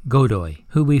Inoki Godoy,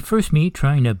 who we first meet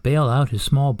trying to bail out his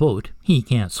small boat. He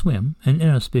can't swim, an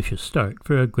inauspicious start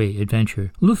for a great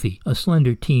adventure. Luffy, a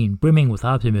slender teen brimming with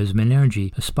optimism and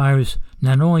energy, aspires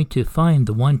not only to find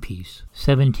the One Piece,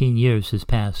 17 years has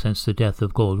passed since the death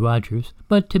of Gold Rogers,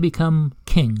 but to become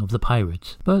king of the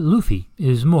pirates. But Luffy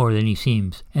is more than he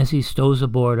seems, as he stows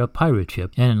aboard a pirate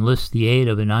ship and enlists the aid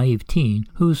of a naive teen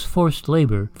who's forced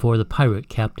labor for the pirate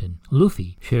captain.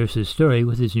 Luffy shares his story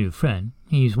with his new friend.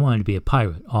 He's wanted to be a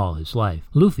pirate all his life.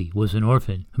 Luffy was an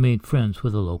orphan who made friends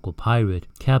with a local pirate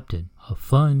captain, a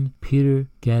fun Peter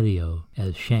Gadio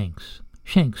as Shanks.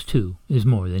 Shanks, too, is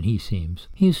more than he seems.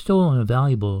 He has stolen a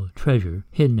valuable treasure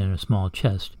hidden in a small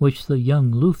chest, which the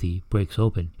young Luffy breaks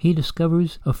open. He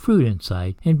discovers a fruit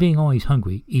inside, and being always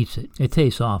hungry, eats it. It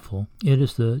tastes awful. It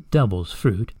is the devil's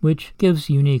fruit, which gives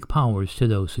unique powers to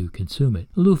those who consume it.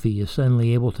 Luffy is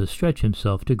suddenly able to stretch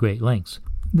himself to great lengths.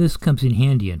 This comes in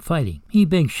handy in fighting. He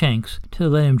begs Shanks to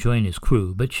let him join his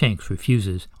crew, but Shanks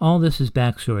refuses. All this is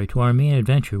backstory to our main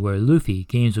adventure where Luffy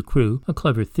gains a crew, a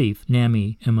clever thief,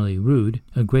 Nami Emily Rude,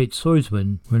 a great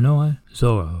swordsman, Renoa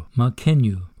Zoro,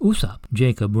 Makenyu Usopp,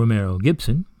 Jacob Romero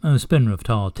Gibson, a spinner of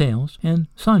tall tales, and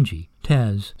Sanji,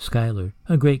 Taz Skylar,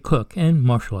 a great cook and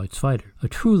martial arts fighter. A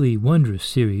truly wondrous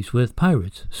series with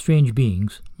pirates, strange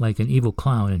beings, like an evil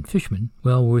clown and fishman,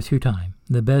 well worth your time.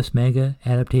 The best manga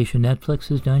adaptation Netflix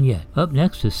has done yet. Up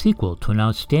next, a sequel to an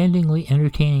outstandingly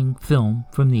entertaining film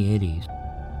from the 80s.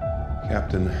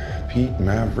 Captain Pete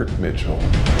Maverick Mitchell.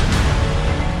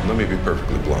 Let me be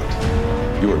perfectly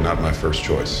blunt. You are not my first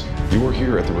choice. You are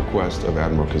here at the request of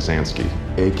Admiral Kazansky,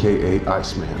 a.k.a.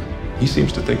 Iceman. He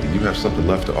seems to think that you have something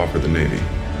left to offer the Navy.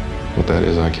 What that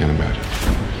is, I can't imagine.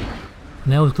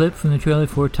 And that was a clip from the trailer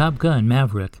for Top Gun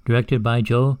Maverick, directed by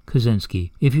Joe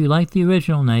Kosinski. If you like the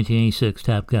original 1986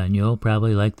 Top Gun, you'll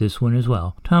probably like this one as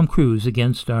well. Tom Cruise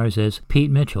again stars as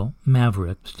Pete Mitchell,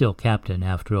 Maverick, still captain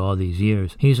after all these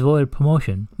years. He's avoided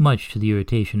promotion, much to the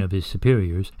irritation of his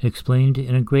superiors, explained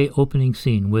in a great opening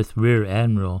scene with Rear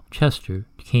Admiral Chester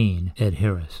Kane Ed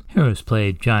Harris. Harris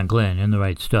played John Glenn in The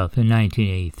Right Stuff in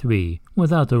 1983.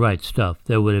 Without The Right Stuff,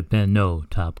 there would have been no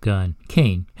Top Gun.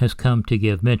 Kane has come to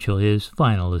give Mitchell his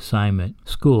final assignment,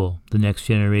 school the next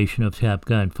generation of Top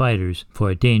Gun fighters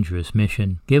for a dangerous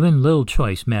mission. Given little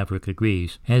choice, Maverick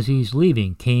agrees. As he's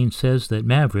leaving, Kane says that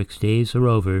Maverick's days are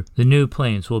over. The new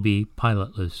planes will be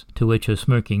pilotless, to which a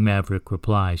smirking Maverick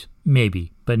replies,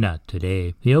 "Maybe, but not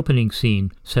today." The opening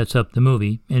scene sets up the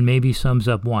movie and maybe sums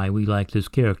up why we like this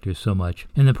character so much.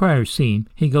 In the prior scene,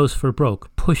 he goes for broke,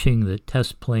 pushing the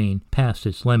test plane past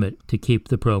its limit to keep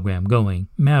the program going.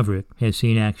 Maverick has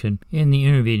seen action in the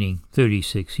intervening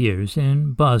 36 years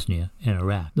in Bosnia and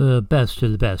Iraq. The best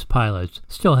of the best pilots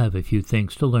still have a few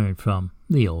things to learn from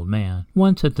the old man.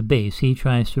 Once at the base, he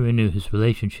tries to renew his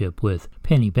relationship with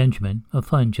Penny Benjamin, a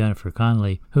fun Jennifer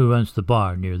Connelly, who runs the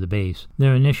bar near the base.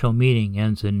 Their initial meeting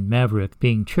ends in Maverick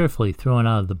being cheerfully thrown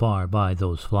out of the bar by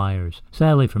those flyers.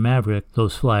 Sadly for Maverick,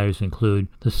 those flyers include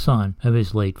the son of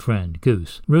his late friend,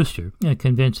 Goose. Rooster, a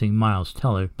convincing Miles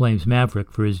Teller, blames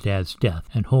Maverick for his dad's death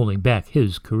and holding back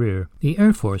his career. The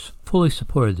Air Force fully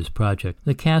supported this project.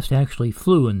 The cast actually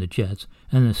flew in the jets,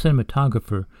 and the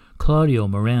cinematographer Claudio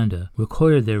Miranda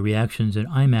recorded their reactions in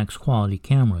IMAX quality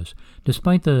cameras.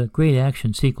 Despite the great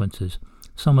action sequences,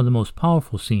 some of the most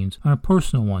powerful scenes are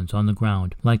personal ones on the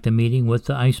ground, like the meeting with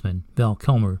the Iceman, Val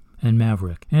Kilmer, and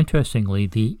Maverick. Interestingly,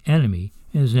 the enemy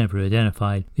is never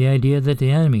identified. The idea that the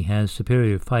enemy has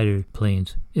superior fighter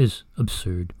planes is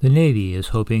absurd. The Navy is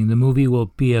hoping the movie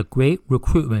will be a great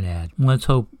recruitment ad. Let's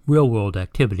hope real-world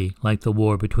activity, like the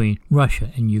war between Russia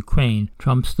and Ukraine,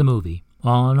 trumps the movie.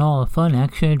 All in all, a fun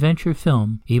action-adventure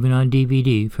film, even on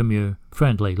DVD from your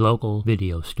friendly local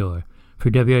video store. For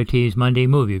WRT's Monday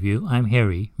Movie Review, I'm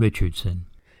Harry Richardson.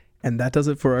 And that does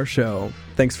it for our show.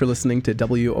 Thanks for listening to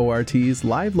WORT's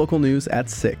live local news at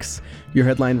 6. Your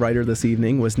headline writer this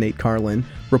evening was Nate Carlin.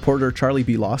 Reporter Charlie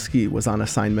Bielowski was on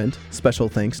assignment. Special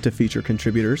thanks to feature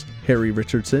contributors Harry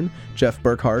Richardson, Jeff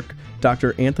Burkhart,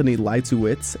 Dr. Anthony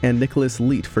Leitzowitz, and Nicholas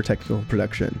Leet for technical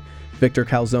production. Victor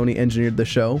Calzoni engineered the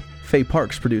show. Faye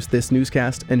Parks produced this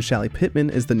newscast, and Shally Pittman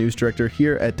is the news director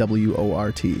here at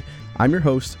WORT. I'm your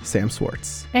host, Sam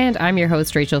Swartz. And I'm your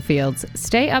host, Rachel Fields.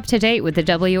 Stay up to date with the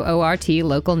WORT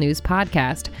Local News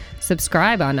Podcast.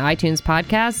 Subscribe on iTunes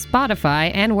Podcasts,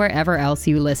 Spotify, and wherever else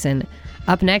you listen.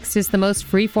 Up next is the most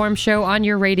freeform show on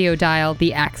your radio dial,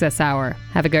 The Access Hour.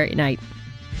 Have a great night.